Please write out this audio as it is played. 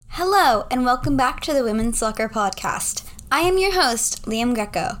Hello, and welcome back to the Women's Soccer Podcast. I am your host, Liam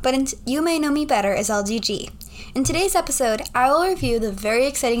Greco, but you may know me better as LGG. In today's episode, I will review the very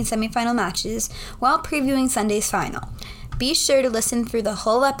exciting semifinal matches while previewing Sunday's final. Be sure to listen through the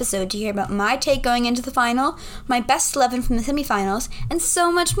whole episode to hear about my take going into the final, my best 11 from the semifinals, and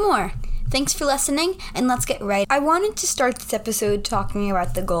so much more. Thanks for listening, and let's get right. I wanted to start this episode talking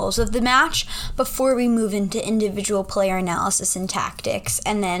about the goals of the match before we move into individual player analysis and tactics,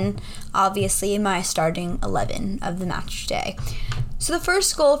 and then, obviously, my starting 11 of the match today. So the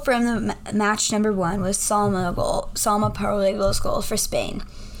first goal from the match number 1 was Salma Parallelo's goal for Spain.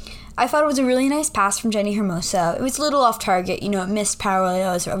 I thought it was a really nice pass from Jenni Hermoso. It was a little off target, it missed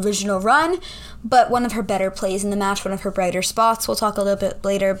Parallelo's original run, but one of her better plays in the match, one of her brighter spots. We'll talk a little bit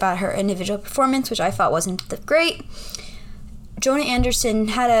later about her individual performance, which I thought wasn't that great. Jonna Andersson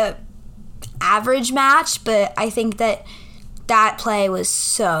had a average match, but I think that play was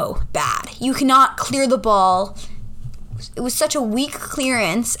so bad. You cannot clear the ball. It was such a weak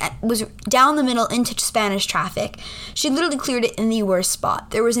clearance. It was down the middle into Spanish traffic. She literally cleared it in the worst spot.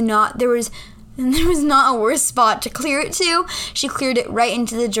 There was not a worse spot to clear it to. She cleared it right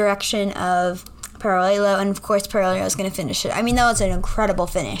into the direction of Parallelo, and of course Parallelo is going to finish it. I mean, that was an incredible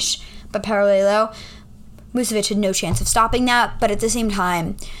finish. But Parallelo, Musovic had no chance of stopping that, but at the same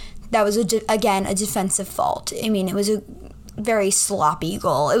time, that was, again, a defensive fault. I mean, it was a very sloppy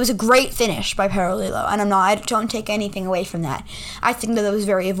goal. It was a great finish by Parallelo, and I don't take anything away from that. I think that was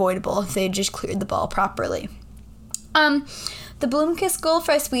very avoidable if they had just cleared the ball properly. The Blomqvist goal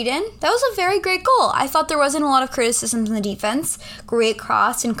for Sweden, that was a very great goal. I thought there wasn't a lot of criticisms in the defense. Great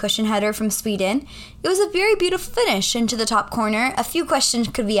cross and cushion header from Sweden. It was a very beautiful finish into the top corner. A few questions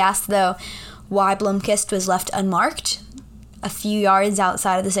could be asked, though, why Blomqvist was left unmarked a few yards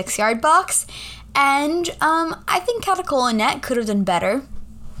outside of the 6-yard box. And I think Catacola could have done better.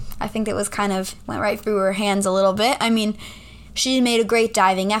 I think it went right through her hands a little bit. I mean, she made a great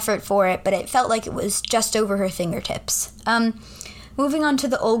diving effort for it, but it felt like it was just over her fingertips. Moving on to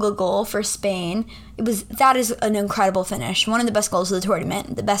the Olga goal for Spain, that is an incredible finish. One of the best goals of the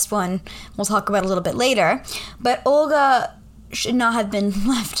tournament. The best one we'll talk about a little bit later. But Olga should not have been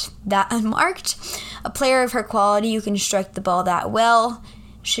left that unmarked. A player of her quality who can strike the ball that well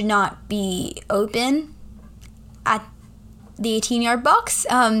should not be open at the 18-yard box.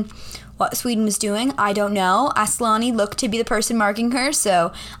 What Sweden was doing, I don't know. Asllani looked to be the person marking her,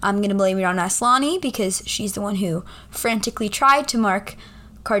 so I'm going to blame it on Asllani because she's the one who frantically tried to mark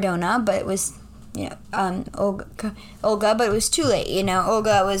Cardona, but it was, Olga, but it was too late.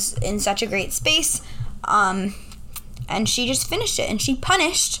 Olga was in such a great space, and she just finished it, and she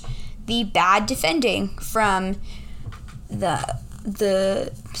punished the bad defending from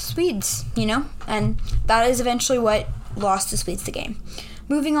the Swedes, and that is eventually what lost the Swedes the game.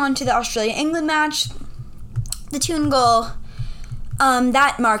 Moving on to the Australia-England match, the Toon goal,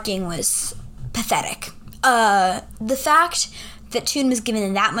 that marking was pathetic. The fact that Toon was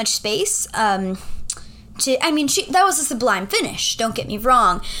given that much space, that was a sublime finish, don't get me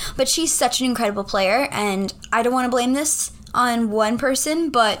wrong, but she's such an incredible player, and I don't want to blame this on one person,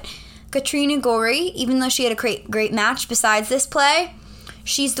 but Katrina Gorry, even though she had a great match besides this play,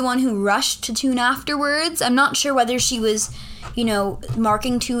 she's the one who rushed to Toon afterwards. I'm not sure whether she was,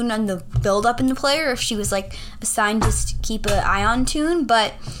 marking Toon on the build-up in the play or if she was, assigned to keep an eye on Toon,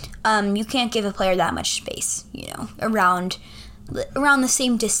 but you can't give a player that much space, around the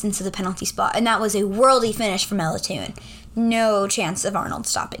same distance of the penalty spot, and that was a worldy finish from Ella Toon. No chance of Arnold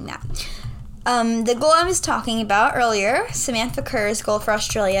stopping that. The goal I was talking about earlier, Samantha Kerr's goal for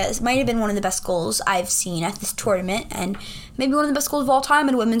Australia, might have been one of the best goals I've seen at this tournament, and maybe one of the best goals of all time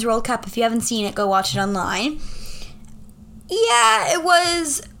in Women's World Cup. If you haven't seen it, go watch it online. Yeah, it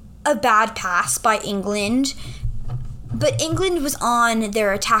was a bad pass by England, but England was on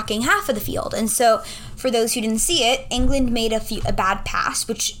their attacking half of the field, and so for those who didn't see it, England made a bad pass,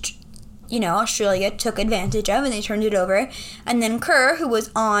 which Australia took advantage of, and they turned it over. And then Kerr, who was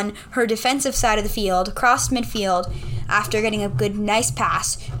on her defensive side of the field, crossed midfield after getting a good, nice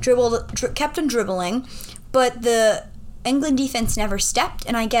pass, kept on dribbling, but the England defense never stepped,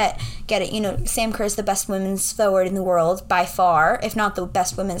 and I get it. Sam Kerr's the best women's forward in the world by far, if not the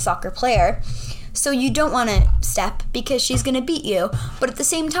best women's soccer player. So you don't want to step because she's going to beat you. But at the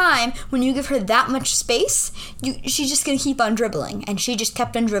same time, when you give her that much space, she's just going to keep on dribbling. And she just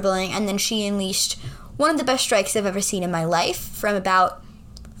kept on dribbling, and then she unleashed one of the best strikes I've ever seen in my life from about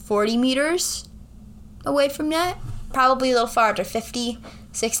 40 meters away from net. Probably a little farther, 50,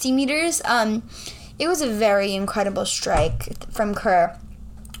 60 meters. It was a very incredible strike from Kerr.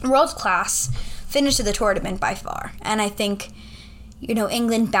 World class finish of the tournament by far. And I think,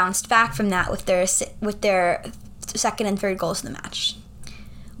 England bounced back from that with their second and third goals in the match.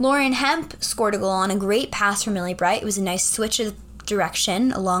 Lauren Hemp scored a goal on a great pass from Millie Bright. It was a nice switch of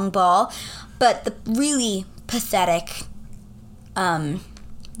direction, a long ball, but the really pathetic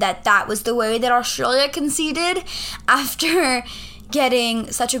that was the way that Australia conceded after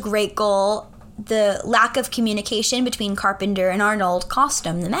getting such a great goal. The lack of communication between Carpenter and Arnold cost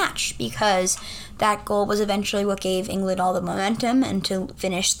them the match, because that goal was eventually what gave England all the momentum and to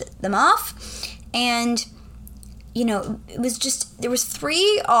finish them off. And it was just, there was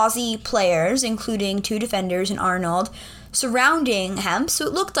 3 Aussie players, including 2 defenders and Arnold, surrounding Hemp, so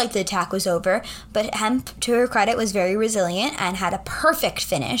it looked like the attack was over, but Hemp, to her credit, was very resilient and had a perfect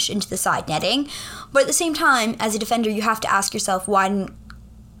finish into the side netting. But at the same time, as a defender, you have to ask yourself, why didn't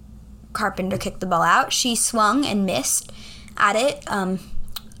Carpenter kick the ball out? She swung and missed at it.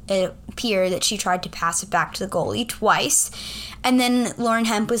 It appeared that she tried to pass it back to the goalie twice. And then Lauren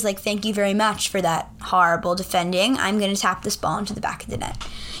Hemp was like, thank you very much for that horrible defending. I'm going to tap this ball into the back of the net.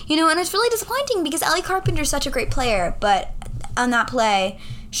 And it's really disappointing because Ellie Carpenter's such a great player, but on that play,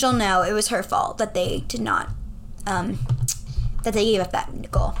 she'll know it was her fault that they did not, that they gave up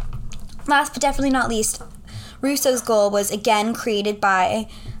that goal. Last but definitely not least, Russo's goal was again created by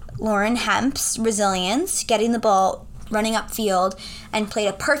Lauren Hemp's resilience, getting the ball, running upfield, and played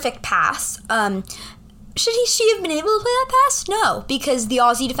a perfect pass. Should she have been able to play that pass? No, because the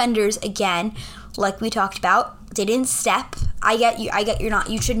Aussie defenders, again, like we talked about, they didn't step. I get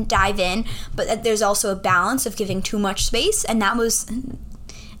you shouldn't dive in, but there's also a balance of giving too much space, and that was an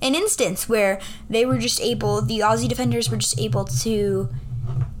instance where the Aussie defenders were just able to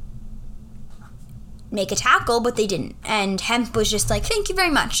make a tackle, but they didn't. And Hemp was just like, thank you very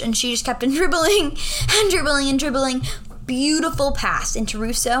much, and she just kept on dribbling and dribbling and dribbling. Beautiful pass into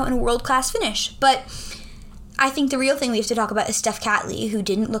Russo and a world-class finish. But I think the real thing we have to talk about is Steph Catley, who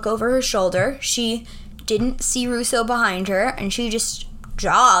didn't look over her shoulder. She didn't see Russo behind her, and she just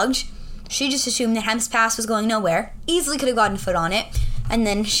jogged. She just assumed that Hemp's pass was going nowhere. Easily could have gotten a foot on it. And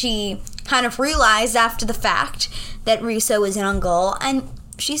then she kind of realized after the fact that Russo was in on goal, and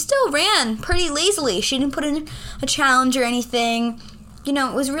she still ran pretty lazily. She didn't put in a challenge or anything.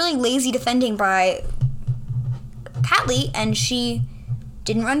 It was really lazy defending by Catley, and she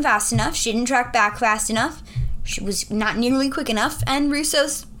didn't run fast enough. She didn't track back fast enough. She was not nearly quick enough, and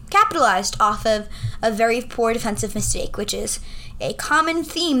Russo's capitalized off of a very poor defensive mistake, which is a common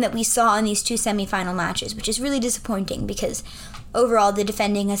theme that we saw in these 2 semifinal matches, which is really disappointing because overall the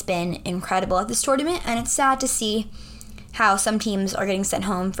defending has been incredible at this tournament, and it's sad to see how some teams are getting sent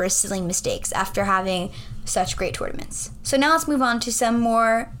home for silly mistakes after having such great tournaments. So now let's move on to some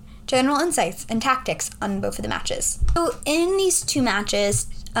more general insights and tactics on both of the matches. So in these 2 matches,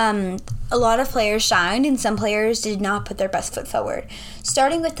 a lot of players shined and some players did not put their best foot forward.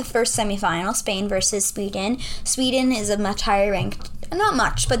 Starting with the first semifinal, Spain versus Sweden. Sweden is a much higher ranked, not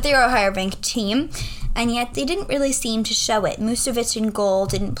much, but they're a higher ranked team, and yet they didn't really seem to show it. Musovic in goal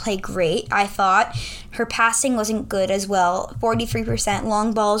didn't play great, I thought. Her passing wasn't good as well. 43%,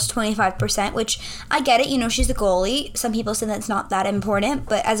 long balls 25%, which I get it, she's a goalie. Some people say that's not that important,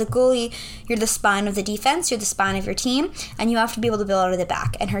 but as a goalie, you're the spine of the defense, you're the spine of your team, and you have to be able to build out of the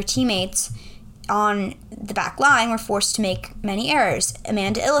back. And her teammates on the back line were forced to make many errors.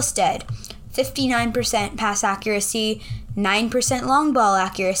 Amanda Illested, 59% pass accuracy, 9% long ball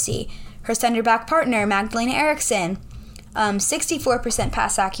accuracy. Her center back partner, Magdalena Eriksson, 64%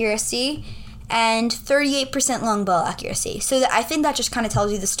 pass accuracy and 38% long ball accuracy. So I think that just kind of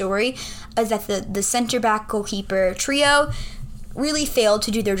tells you the story, is that the center back goalkeeper trio really failed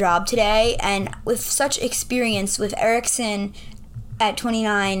to do their job today. And with such experience, with Eriksson at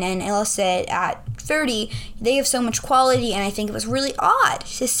 29 and Illested at 30, they have so much quality, and I think it was really odd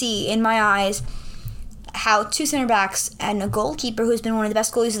to see, in my eyes, how 2 center backs and a goalkeeper who's been one of the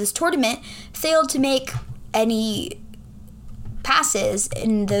best goalies of this tournament failed to make any passes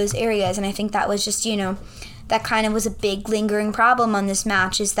in those areas. And I think that was just, that kind of was a big lingering problem on this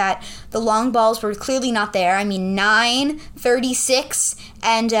match, is that the long balls were clearly not there. I mean, 9, 36,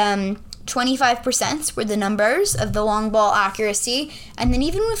 and 25% were the numbers of the long ball accuracy. And then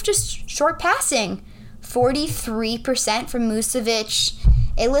even with just short passing, 43% from Musovic.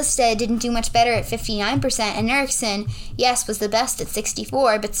 Illested didn't do much better at 59%, and Eriksson, yes, was the best at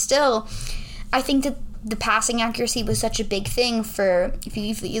 64%, but still, I think that the passing accuracy was such a big thing for, if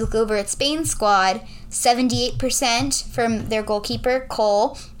you look over at Spain's squad, 78% from their goalkeeper,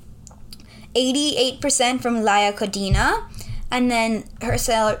 Cole, 88% from Laia Codina, and then her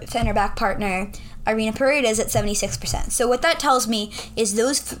center back partner, Irina Paredes at 76%. So what that tells me is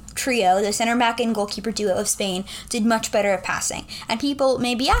those trio, the center back and goalkeeper duo of Spain, did much better at passing. And people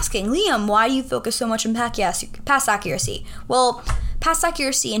may be asking, Liam, why do you focus so much on pass accuracy? Well, pass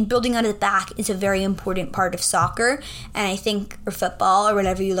accuracy and building out of the back is a very important part of soccer, and I think, or football, or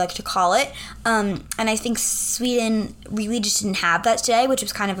whatever you like to call it. And I think Sweden really just didn't have that today, which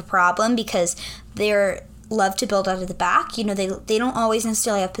was kind of a problem because they're love to build out of the back. You know, they don't always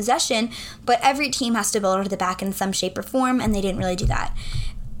necessarily have possession, but every team has to build out of the back in some shape or form, and they didn't really do that.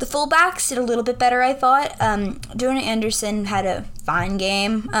 The fullbacks did a little bit better, I thought. Jonah Anderson had a fine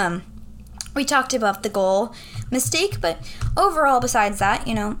game. We talked about the goal mistake, but overall, besides that,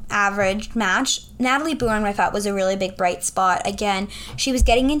 you know, average match. Natalie Bjorn, I thought, was a really big bright spot. Again, she was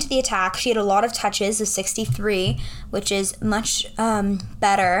getting into the attack. She had a lot of touches, of 63, which is much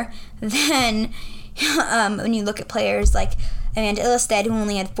better than when you look at players like Amanda Illested, who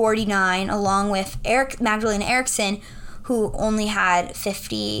only had 49, along with Magdalena Eriksson, who only had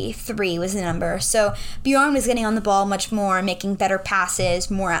 53 was the number. So Bjorn was getting on the ball much more, making better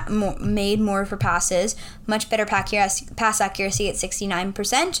passes, made more for passes, much better pass accuracy at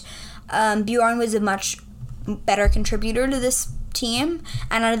 69%. Bjorn was a much better contributor to this team.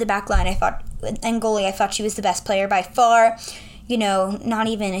 And out of the back line, I thought she was the best player by far. You know, not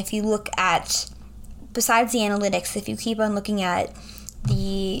even if you look at, besides the analytics, if you keep on looking at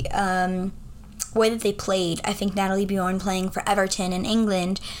the way that they played, I think Natalie Bjorn playing for Everton in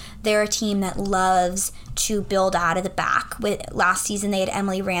England, they're a team that loves to build out of the back. Last season they had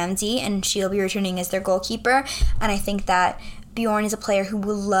Emily Ramsey, and she'll be returning as their goalkeeper, and I think that Bjorn is a player who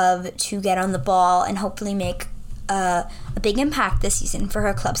will love to get on the ball and hopefully make a big impact this season for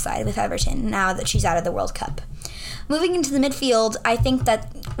her club side with Everton now that she's out of the World Cup. Moving into the midfield, I think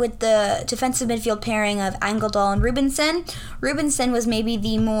that with the defensive midfield pairing of Angeldal and Rubinson was maybe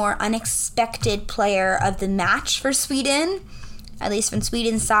the more unexpected player of the match for Sweden, at least from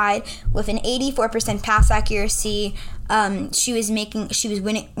Sweden's side, with an 84% pass accuracy. She was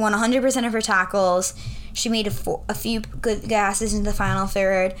winning 100% of her tackles. She made a few good passes in the final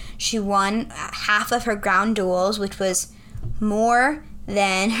third. She won half of her ground duels, which was more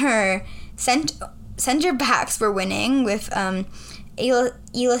than her center backs were winning, with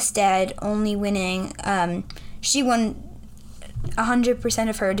Illested only winning. She won 100%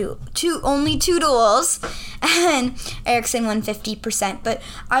 of her only two duels, and Eriksson won 50%. But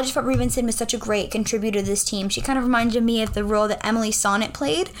I just thought Rubinson was such a great contributor to this team. She kind of reminded me of the role that Emily Sonnet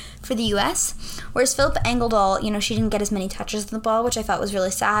played for the U.S., whereas Philippa Angeldal, you know, she didn't get as many touches on the ball, which I thought was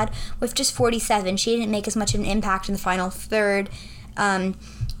really sad. With just 47, she didn't make as much of an impact in the final third.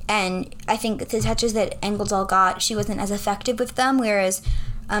 And I think the touches that Angeldal got, she wasn't as effective with them, whereas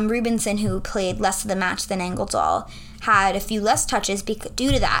Rubinson, who played less of the match than Angeldal, had a few less touches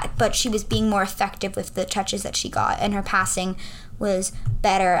due to that, but she was being more effective with the touches that she got, and her passing was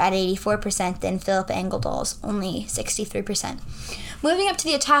better at 84% than Philippa Angeldal's, only 63%. Moving up to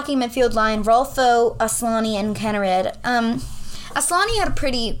the attacking midfield line, Rolfo, Aslani, and Kennerid. Aslani had a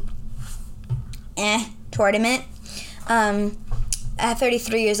pretty tournament. At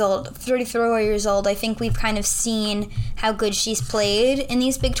 34 years old, I think we've kind of seen how good she's played in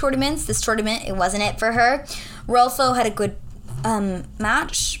these big tournaments. This tournament, it wasn't it for her. Rolfo had a good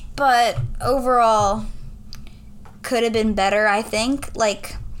match, but overall could have been better, I think.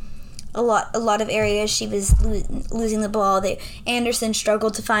 Like, a lot of areas she was losing the ball. Anderson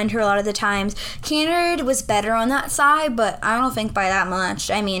struggled to find her a lot of the times. Kennerid was better on that side, but I don't think by that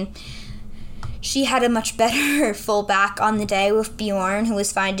much. I mean, she had a much better fullback on the day with Bjorn, who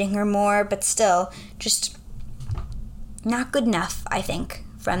was finding her more, but still, just not good enough, I think,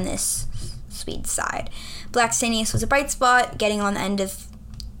 from this Swede side. Blackstenius was a bright spot, getting on the end of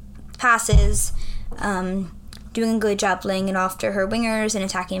passes, doing a good job laying it off to her wingers and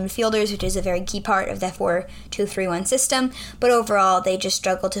attacking midfielders, which is a very key part of the 4-2-3-1 system. But overall, they just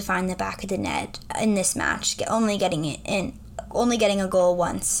struggled to find the back of the net in this match, only getting a goal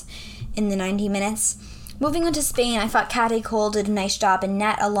once in the 90 minutes. Moving on to Spain, I thought Katy Cole did a nice job in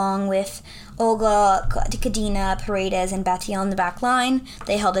net, along with Olga, Cadena, Paredes, and Batty on the back line.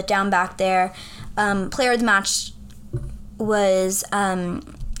 They held it down back there. Player of the match was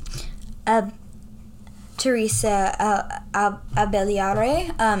Teresa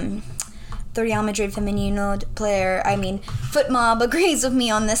Abelliare, the Real Madrid Femenino player. I mean, FootMob agrees with me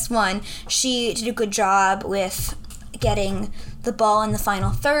on this one. She did a good job with getting the ball in the final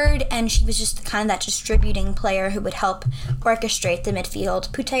third, and she was just kind of that distributing player who would help orchestrate the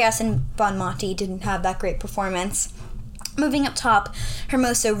midfield. Putellas and Bonmati didn't have that great performance. Moving up top,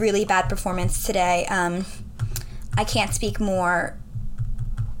 Hermoso, really bad performance today. I can't speak more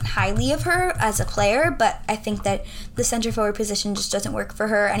highly of her as a player, but I think that the center forward position just doesn't work for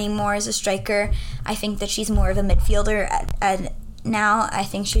her anymore as a striker. I think that she's more of a midfielder now. I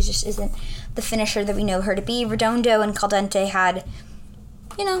think she just isn't the finisher that we know her to be. Redondo and Caldente had,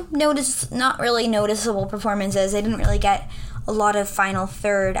 not really noticeable performances. They didn't really get a lot of final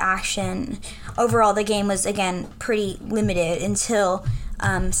third action. Overall, the game was, again, pretty limited until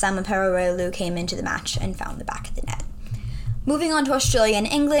Salma Paralluelo came into the match and found the back of the net. Moving on to Australia and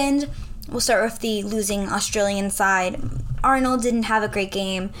England, we'll start with the losing Australian side. Arnold didn't have a great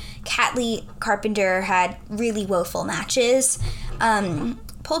game. Catley Carpenter had really woeful matches.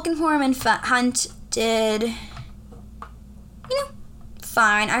 Polkinghorne and Hunt did,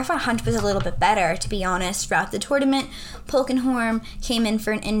 fine. I thought Hunt was a little bit better, to be honest, throughout the tournament. Polkinghorne came in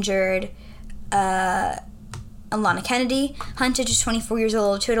for an injured Alana Kennedy. Hunt is just 24 years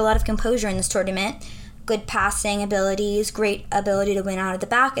old, showed a lot of composure in this tournament. Good passing abilities, great ability to win out of the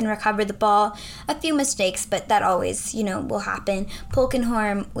back and recover the ball. A few mistakes, but that always, will happen.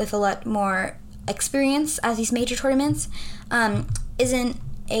 Polkinghorne, with a lot more experience as these major tournaments, isn't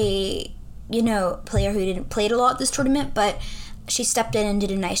a, player who didn't play a lot this tournament, but she stepped in and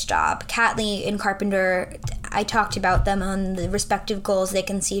did a nice job. Catley and Carpenter, I talked about them on the respective goals they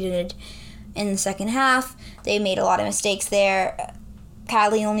conceded in the second half. They made a lot of mistakes there.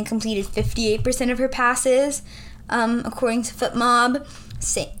 Catley only completed 58% of her passes, according to FootMob.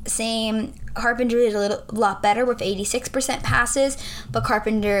 Same. Carpenter did a lot better with 86% passes, but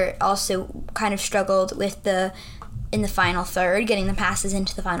Carpenter also kind of struggled in the final third, getting the passes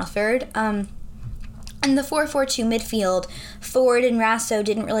into the final third. And the 4-4-2 midfield, Ford and Rasso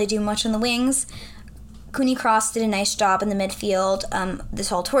didn't really do much on the wings. Cooney Cross did a nice job in the midfield this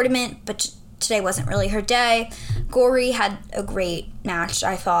whole tournament, but today wasn't really her day. Gorey had a great match,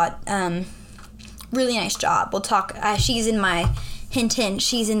 I thought. Really nice job. We'll talk. She's in my hint.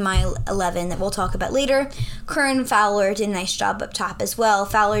 She's in my 11 that we'll talk about later. Kerr Fowler did a nice job up top as well.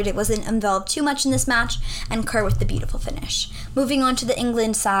 Fowler wasn't involved too much in this match, and Kerr with the beautiful finish. Moving on to the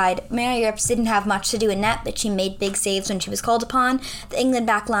England side, Mary Earps didn't have much to do in net, but she made big saves when she was called upon. The England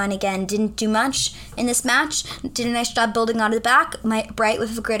back line, again, didn't do much in this match. Did a nice job building out of the back. Bright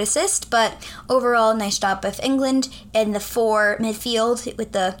with a great assist, but overall, nice job with England in the 4 midfield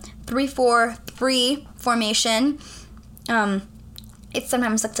with the 3-4-3 formation. It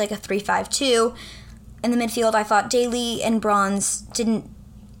sometimes looked like a 3-5-2. In the midfield, I thought Daly and Bronze didn't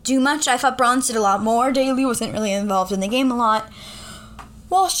do much. I thought Bronze did a lot more. Daly wasn't really involved in the game a lot.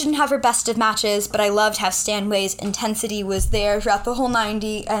 Walsh didn't have her best of matches, but I loved how Stanway's intensity was there throughout the whole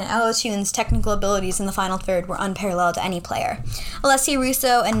 90, and Alatoon's technical abilities in the final third were unparalleled to any player. Alessia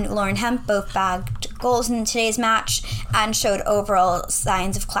Russo and Lauren Hemp both bagged goals in today's match and showed overall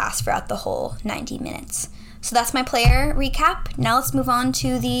signs of class throughout the whole 90 minutes. So that's my player recap. Now let's move on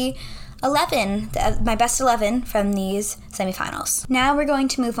to the 11, my best 11 from these semifinals. Now we're going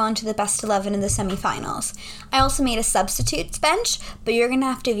to move on to the best 11 in the semifinals. I also made a substitutes bench, but you're going to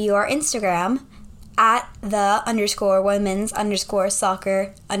have to view our Instagram at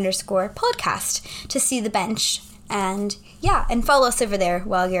the_women's_soccer_podcast to see the bench. And follow us over there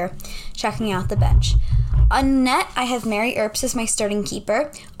while you're checking out the bench. On net, I have Mary Earps as my starting keeper,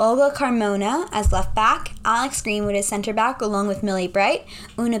 Olga Carmona as left back, Alex Greenwood as center back along with Millie Bright,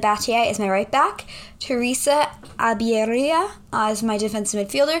 Una Battier as my right back, Teresa Abieria as my defensive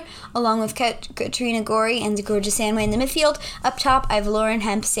midfielder, along with Katrina Gorey and Gorgeous Sandway in the midfield. Up top, I have Lauren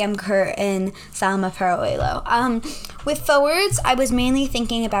Hemp, Sam Kerr, and Salma Paralluelo. With forwards, I was mainly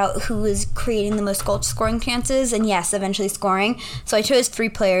thinking about who was creating the most goal scoring chances, and yes, eventually scoring. So I chose 3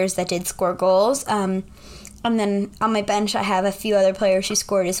 players that did score goals. And then on my bench, I have a few other players who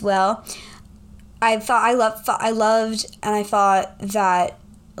scored as well. I thought that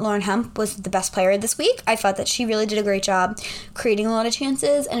Lauren Hemp was the best player this week. I thought that she really did a great job creating a lot of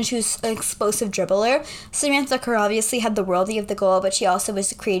chances, and she was an explosive dribbler. Samantha Kerr obviously had the worldie of the goal, but she also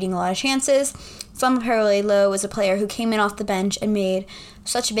was creating a lot of chances. Salma Paralluelo was a player who came in off the bench and made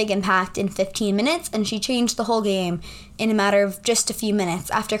such a big impact in 15 minutes, and she changed the whole game in a matter of just a few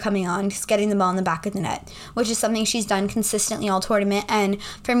minutes after coming on, just getting the ball in the back of the net, which is something she's done consistently all tournament, and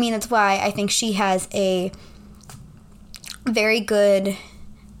for me, that's why I think she has a very good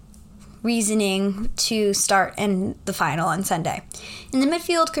reasoning to start in the final on Sunday. In the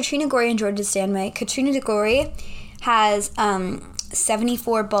midfield, Katrina Gorey and Georgia Stanway. Katrina Gorey has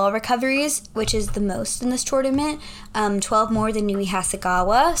 74 ball recoveries, which is the most in this tournament, 12 more than Nui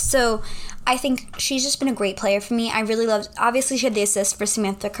Hasegawa. So I think she's just been a great player for me. I really loved, obviously she had the assist for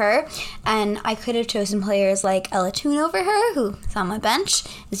Samantha Kerr, and I could have chosen players like Ella Toon over her, who is on my bench.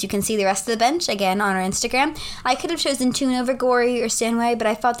 As you can see the rest of the bench, again, on our Instagram. I could have chosen Toon over Gori or Stanway, but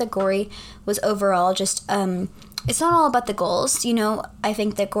I thought that Gori was overall just, it's not all about the goals. You know, I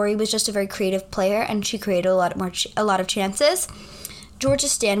think that Gori was just a very creative player, and she created a lot of chances. Georgia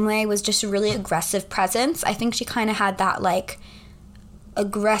Stanway was just a really aggressive presence. I think she kind of had that, like,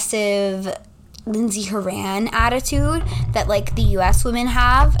 aggressive Lindsey Horan attitude that, like, the U.S. women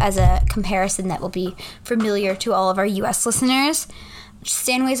have, as a comparison that will be familiar to all of our U.S. listeners.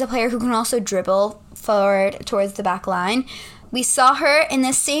 Stanway's a player who can also dribble forward towards the back line. We saw her in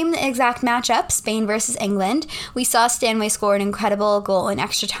the same exact matchup, Spain versus England. We saw Stanway score an incredible goal in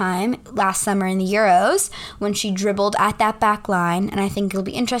extra time last summer in the Euros when she dribbled at that back line, and I think it'll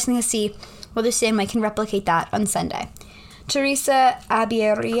be interesting to see whether Stanway can replicate that on Sunday. Teresa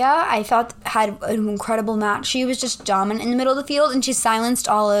Abieria, I thought, had an incredible match. She was just dominant in the middle of the field, and she silenced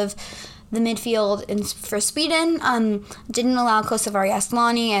all of the midfield for Sweden. Didn't allow Kosovari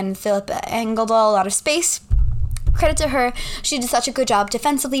Asllani and Philip Engeldahl a lot of space. Credit to her, she did such a good job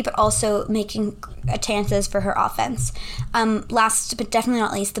defensively, but also making chances for her offense. Last but definitely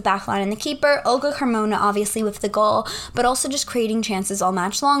not least, the back line and the keeper. Olga Carmona, obviously, with the goal, but also just creating chances all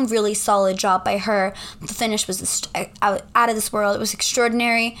match long. Really solid job by her. The finish was out of this world. It was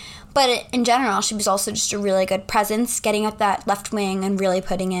extraordinary. But in general, she was also just a really good presence, getting up that left wing and really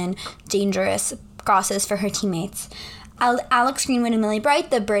putting in dangerous crosses for her teammates. Alex Greenwood and Millie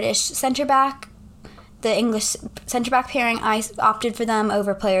Bright, the British centre-back, the English centre-back pairing, I opted for them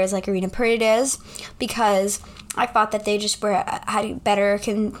over players like Irina Paredes because I thought that they just had better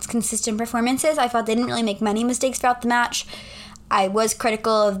consistent performances. I thought they didn't really make many mistakes throughout the match. I was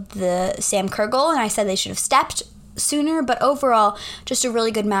critical of the Sam Kerr goal, and I said they should have stepped sooner, but overall, just a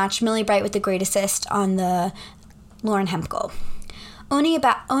really good match. Millie Bright with the great assist on the Lauren Hemp goal. Ona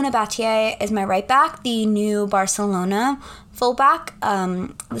Batlle is my right back, the new Barcelona fullback.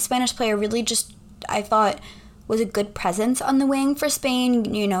 The Spanish player really just, I thought, was a good presence on the wing for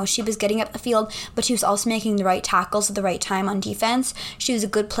Spain. You know, she was getting up the field, but she was also making the right tackles at the right time on defense. She was a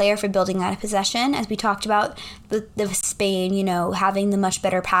good player for building out of possession, as we talked about the Spain, you know, having the much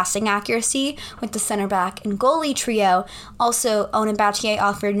better passing accuracy with the center back and goalie trio. Also, Ona Batlle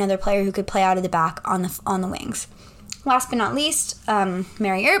offered another player who could play out of the back on the wings. Last but not least,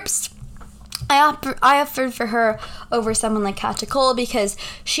 Mary Earps. I opted for her over someone like Katja Cole because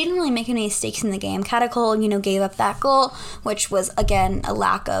she didn't really make any mistakes in the game. Katja Cole, you know, gave up that goal, which was, again, a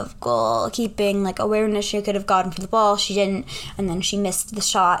lack of goal-keeping, like, awareness. She could have gotten for the ball. She didn't, and then she missed the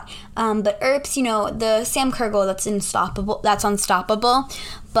shot. But Earps, you know, the Sam Kerr goal, that's unstoppable.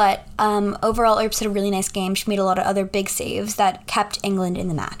 But overall, Earps had a really nice game. She made a lot of other big saves that kept England in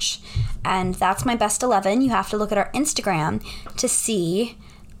the match. And that's my best 11. You have to look at our Instagram to see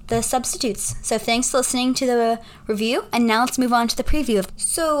the substitutes. So thanks for listening to the review, and now let's move on to the preview.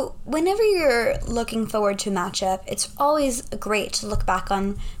 So whenever you're looking forward to a matchup, it's always great to look back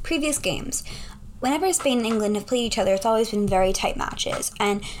on previous games. Whenever Spain and England have played each other, it's always been very tight matches,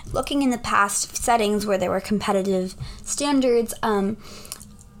 and looking in the past settings where there were competitive standards,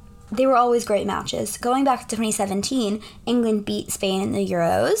 they were always great matches. Going back to 2017, England beat Spain in the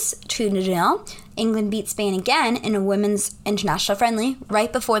Euros 2-0. England beat Spain again in a women's international friendly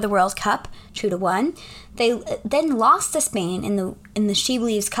right before the World Cup, 2-1. They then lost to Spain in the She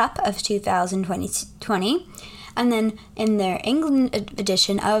Believes Cup of 2020, and then in their England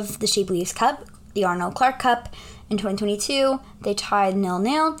edition of the She Believes Cup, the Arnold Clark Cup in 2022, they tied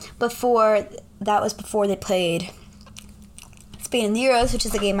 0-0. Before they played Spain in the Euros, which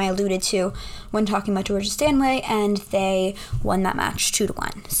is the game I alluded to when talking about Georgia Stanway, and they won that match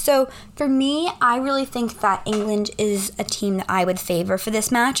 2-1. So for me, I really think that England is a team that I would favor for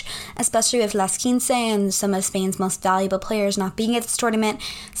this match, especially with Las Quince and some of Spain's most valuable players not being at this tournament.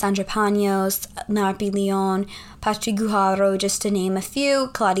 Sandra Paños, Narpi Leon, Patri Gujarro, just to name a few,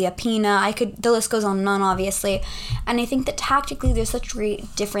 Claudia Pina. The list goes on and on, obviously. And I think that tactically there's such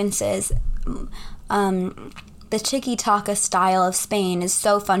great differences. The tiki-taka style of Spain is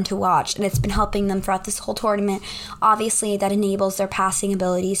so fun to watch, and it's been helping them throughout this whole tournament. Obviously, that enables their passing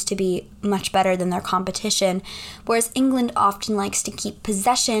abilities to be much better than their competition, whereas England often likes to keep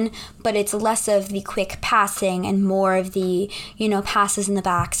possession, but it's less of the quick passing and more of the, passes in the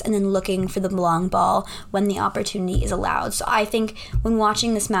backs and then looking for the long ball when the opportunity is allowed. So I think when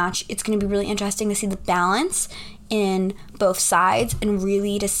watching this match, it's going to be really interesting to see the balance in both sides and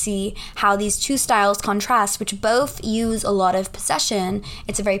really to see how these two styles contrast, which both use a lot of possession.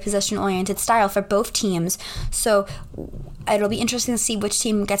 It's a very possession-oriented style for both teams. So it'll be interesting to see which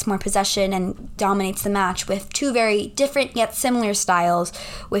team gets more possession and dominates the match with two very different yet similar styles,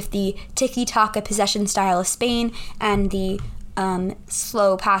 with the tiki-taka possession style of Spain and the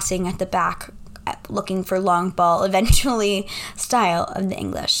slow passing at the back, looking for long ball eventually style of the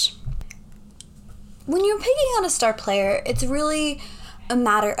English. When you're picking out a star player, it's really a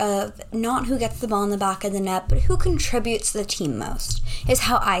matter of not who gets the ball in the back of the net, but who contributes to the team most, is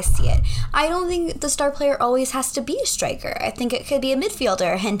how I see it. I don't think the star player always has to be a striker. I think it could be a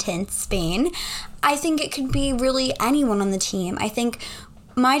midfielder, hint, hint, Spain. I think it could be really anyone on the team. I think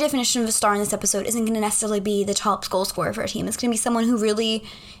my definition of a star in this episode isn't going to necessarily be the top goal scorer for a team. It's going to be someone who really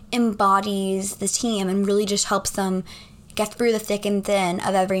embodies the team and really just helps them get through the thick and thin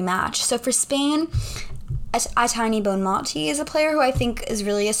of every match. So for Spain, Aitana Bonmati is a player who I think is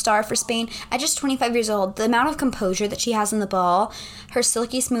really a star for Spain. At just 25 years old, the amount of composure that she has on the ball, her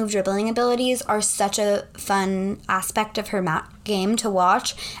silky smooth dribbling abilities are such a fun aspect of her game to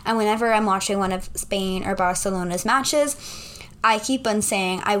watch. And whenever I'm watching one of Spain or Barcelona's matches, I keep on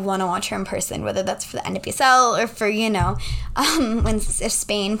saying I want to watch her in person, whether that's for the NWSL or for, if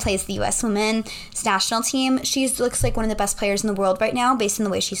Spain plays the U.S. women's national team. She looks like one of the best players in the world right now based on the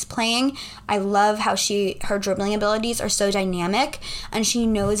way she's playing. I love how her dribbling abilities are so dynamic, and she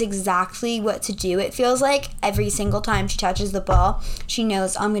knows exactly what to do, it feels like, every single time she touches the ball. She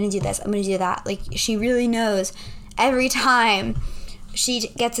knows, I'm going to do this, I'm going to do that. Like, she really knows every time she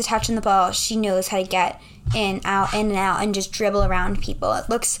gets a touch on the ball, she knows how to get in and out, and just dribble around people. It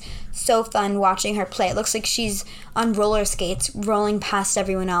looks so fun watching her play. It looks like she's on roller skates, rolling past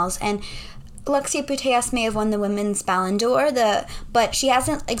everyone else. And Alexia Putellas may have won the women's Ballon d'Or, but she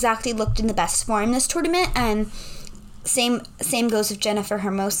hasn't exactly looked in the best form this tournament. And same goes with Jennifer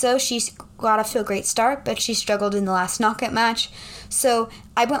Hermoso. She's got off to a great start, but she struggled in the last knockout match. So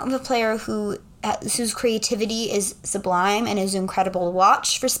I went with a player whose creativity is sublime and is incredible to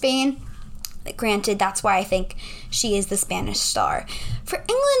watch for Spain. Granted, that's why I think she is the Spanish star. For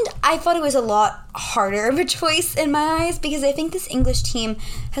England, I thought it was a lot harder of a choice in my eyes, because I think this English team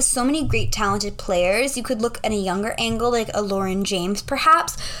has so many great talented players. You could look at a younger angle, like a Lauren James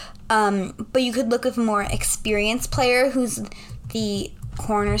perhaps, but you could look at a more experienced player who's the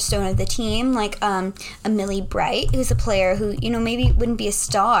cornerstone of the team, like a Millie Bright, who's a player who, maybe wouldn't be a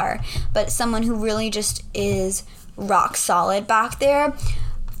star, but someone who really just is rock solid back there.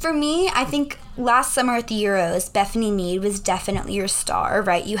 For me, I think last summer at the Euros, Bethany Mead was definitely your star,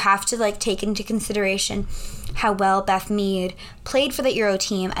 right? You have to take into consideration how well Beth Mead played for the Euro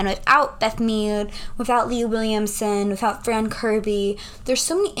team, and without Beth Mead, without Leah Williamson, without Fran Kirby, there's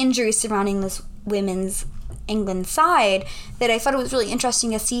so many injuries surrounding this women's England side that I thought it was really interesting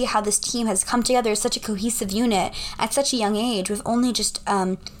to see how this team has come together as such a cohesive unit at such a young age, with only just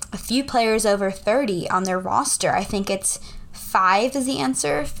a few players over 30 on their roster. I think it's 5 is the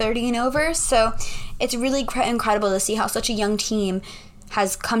answer, 30 and over. So it's really incredible to see how such a young team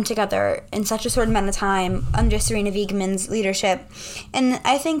has come together in such a short amount of time under Serena Wiegmann's leadership. And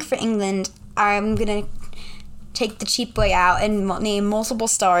I think for England, I'm going to take the cheap way out and name multiple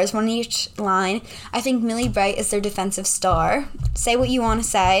stars, one in each line. I think Millie Bright is their defensive star. Say what you want to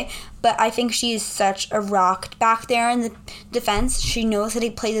say, but I think she's such a rock back there in the defense. She knows how to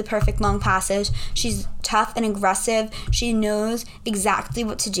play the perfect long passes. She's tough and aggressive. She knows exactly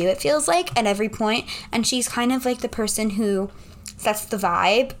what to do, it feels like, at every point. And she's kind of like the person who sets the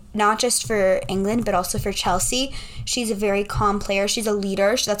vibe, not just for England, but also for Chelsea. She's a very calm player. She's a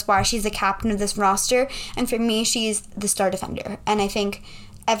leader. That's why she's the captain of this roster. And for me, she's the star defender. And I think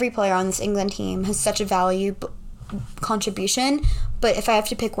every player on this England team has such a valuable contribution. But if I have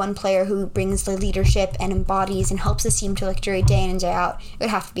to pick one player who brings the leadership and embodies and helps the team to victory day in and day out, it would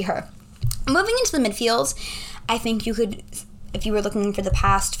have to be her. Moving into the midfield, I think you could, if you were looking for the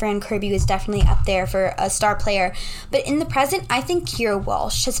past, Fran Kirby was definitely up there for a star player. But in the present, I think Keira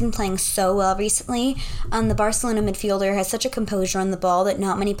Walsh has been playing so well recently. The Barcelona midfielder has such a composure on the ball that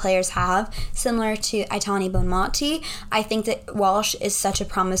not many players have, similar to Aitana Bonmati. I think that Walsh is such a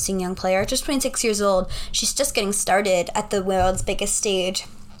promising young player. Just 26 years old, she's just getting started at the world's biggest stage.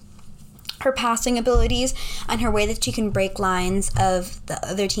 Her passing abilities and her way that she can break lines of the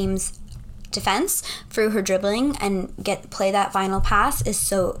other team's defense through her dribbling and play that final pass is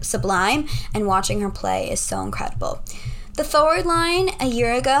so sublime, and watching her play is so incredible. The forward line a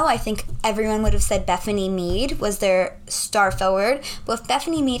year ago, I think everyone would have said Bethany Mead was their star forward, but with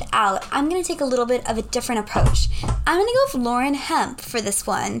Bethany Mead out, I'm going to take a little bit of a different approach. I'm going to go with Lauren Hemp for this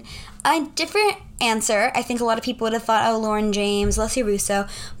one. A different answer. I think a lot of people would have thought, Lauren James, Alessia Russo,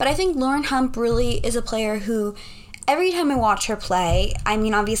 but I think Lauren Hemp really is a player who, every time I watch her play, I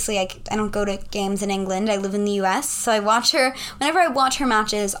mean, obviously, I don't go to games in England. I live in the U.S., so I watch her. Whenever I watch her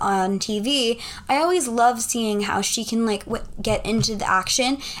matches on TV, I always love seeing how she can, get into the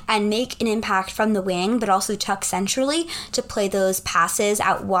action and make an impact from the wing, but also tuck centrally to play those passes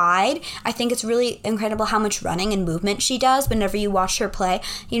out wide. I think it's really incredible how much running and movement she does whenever you watch her play.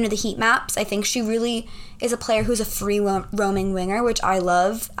 The heat maps, I think she really is a player who's a free roaming winger, which I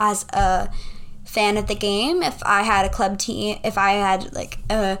love as a fan of the game. If I had a club team,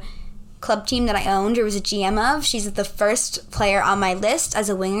 a club team that I owned or was a GM of, she's the first player on my list as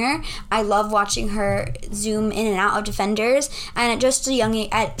a winger. I love watching her zoom in and out of defenders, and at such a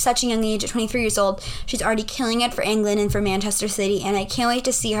young age, at 23 years old, she's already killing it for England and for Manchester City, and I can't wait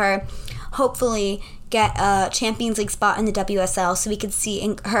to see her hopefully get a Champions League spot in the WSL so we could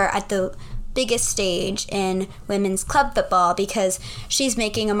see her at the biggest stage in women's club football, because she's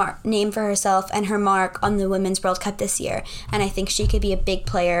making a name for herself and her mark on the Women's World Cup this year, and I think she could be a big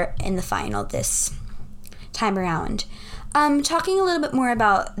player in the final this time around. Talking a little bit more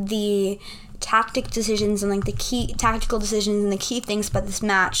about the tactical decisions and the key tactical decisions and the key things about this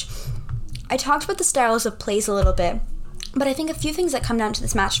match, I talked about the styles of plays a little bit, but I think a few things that come down to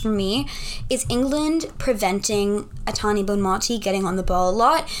this match for me is England preventing Atani Bonmati getting on the ball a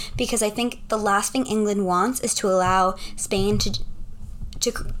lot, because I think the last thing England wants is to allow Spain to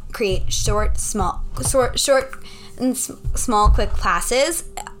create short, and small, quick passes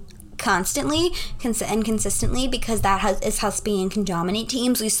constantly and consistently, because is how Spain can dominate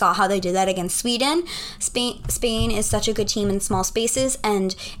teams. We saw how they did that against Sweden. Spain is such a good team in small spaces,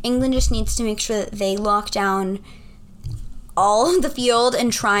 and England just needs to make sure that they lock down all of the field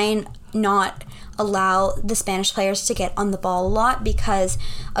and try and not allow the Spanish players to get on the ball a lot, because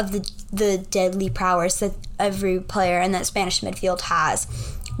of the deadly prowess that every player in that Spanish midfield has.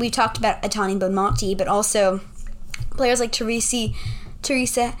 We talked about Atani Bonmati, but also players like Teresa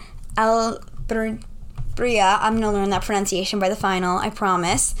Alburia, I'm going to learn that pronunciation by the final, I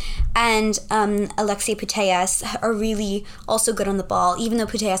promise, and Alexia Putellas are really also good on the ball. Even though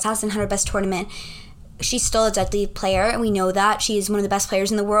Putellas hasn't had her best tournament, she's still a deadly player, and we know that. She's one of the best players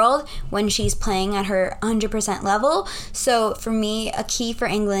in the world when she's playing at her 100% level. So for me, a key for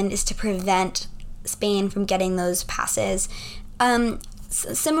England is to prevent Spain from getting those passes.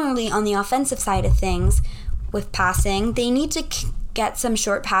 Similarly, on the offensive side of things, with passing, they need to get some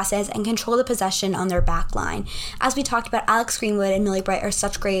short passes and control the possession on their back line. As we talked about, Alex Greenwood and Millie Bright are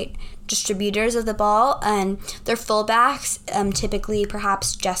such great distributors of the ball, and their fullbacks, typically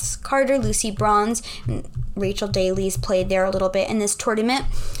perhaps Jess Carter, Lucy Bronze, and Rachel Daly's played there a little bit in this tournament,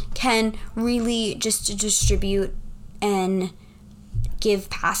 can really just distribute and give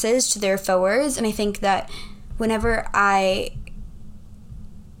passes to their forwards. And I think that whenever I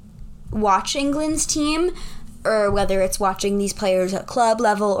watch England's team, or whether it's watching these players at club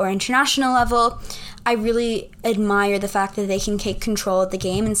level or international level, I really admire the fact that they can take control of the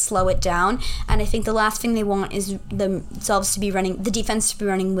game and slow it down. And I think the last thing they want is the defense to be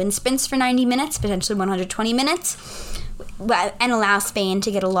running wind sprints for 90 minutes, potentially 120 minutes, and allow Spain to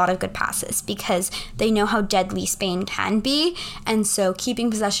get a lot of good passes, because they know how deadly Spain can be. And so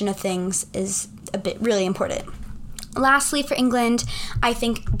keeping possession of things is really important. Lastly, for England, I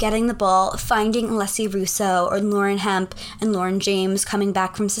think getting the ball, finding Alessia Russo or Lauren Hemp and Lauren James coming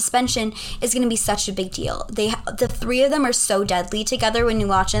back from suspension is going to be such a big deal. The three of them are so deadly together when you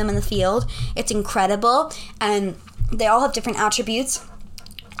watch them in the field. It's incredible, and they all have different attributes.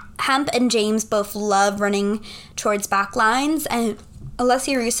 Hemp and James both love running towards back lines, and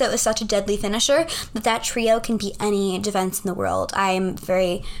Alessia Russo is such a deadly finisher that trio can beat any defense in the world. I am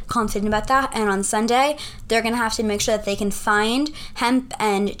very confident about that, and on Sunday, they're going to have to make sure that they can find Hemp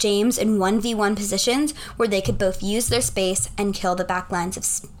and James in 1v1 positions where they could both use their space and kill the back lines of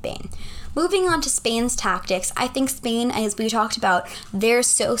Spain. Moving on to Spain's tactics, I think Spain, as we talked about, they're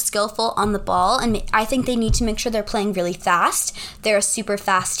so skillful on the ball, and I think they need to make sure they're playing really fast. They're a super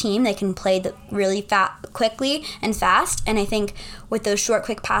fast team. They can play really quickly and fast, and I think with those short,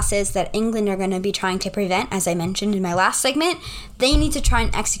 quick passes that England are going to be trying to prevent, as I mentioned in my last segment, they need to try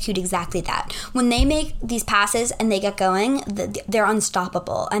and execute exactly that. When they make these passes and they get going, they're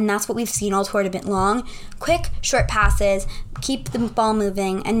unstoppable, and that's what we've seen all tournament long. Quick, short passes, keep the ball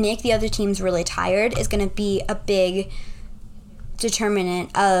moving, and make the other teams really tired is going to be a big determining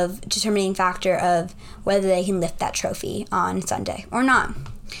factor of whether they can lift that trophy on Sunday or not.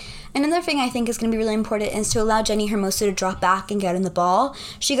 Another thing I think is going to be really important is to allow Jenni Hermoso to drop back and get in the ball.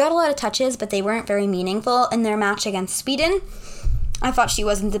 She got a lot of touches, but they weren't very meaningful in their match against Sweden. I thought she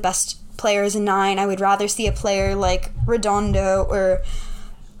wasn't the best player as a 9. I would rather see a player like Redondo or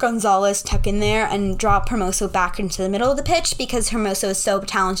Gonzalez tuck in there and drop Hermoso back into the middle of the pitch, because Hermoso is so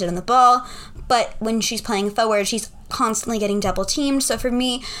talented on the ball, but when she's playing forward, she's constantly getting double teamed. So for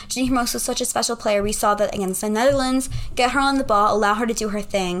me, Ginny Hermoso is such a special player. We saw that against the Netherlands. Get her on the ball, allow her to do her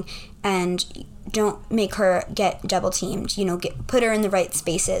thing, and don't make her get double teamed. Put her in the right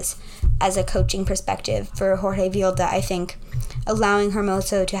spaces. As a coaching perspective for Jorge Vilda, I think allowing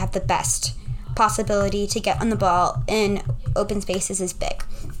Hermoso to have the best possibility to get on the ball in open spaces is big.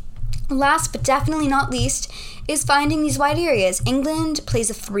 Last but definitely not least is finding these wide areas. England plays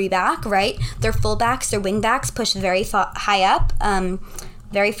a 3-back, right? Their fullbacks, their wingbacks push very high up,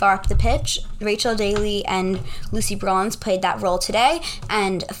 very far up the pitch. Rachel Daly and Lucy Bronze played that role today,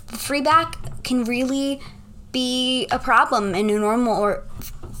 and 3-back can really be a problem in a normal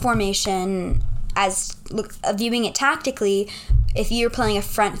formation. As viewing it tactically, if you're playing a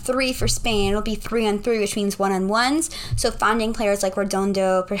front 3 for Spain, it'll be 3-on-3, which means 1-on-1s. So finding players like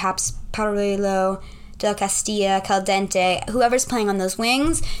Redondo, perhaps Paralelo, Del Castilla, Caldente, whoever's playing on those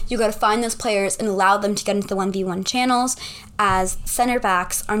wings, you got to find those players and allow them to get into the 1v1 channels, as center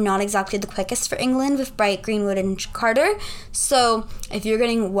backs are not exactly the quickest for England with Bright, Greenwood, and Carter. So if you're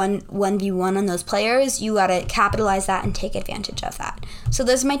getting 1v1 on those players, you got to capitalize that and take advantage of that. So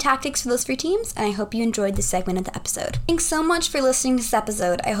those are my tactics for those 3 teams, and I hope you enjoyed this segment of the episode. Thanks so much for listening to this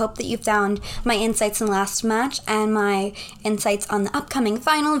episode. I hope that you found my insights in the last match and my insights on the upcoming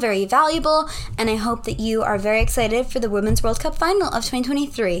final very valuable, and I hope that you are very excited for the Women's World Cup final of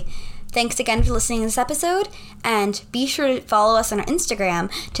 2023. Thanks again for listening to this episode, and be sure to follow us on our Instagram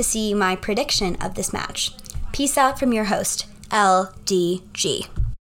to see my prediction of this match. Peace out from your host, LDG.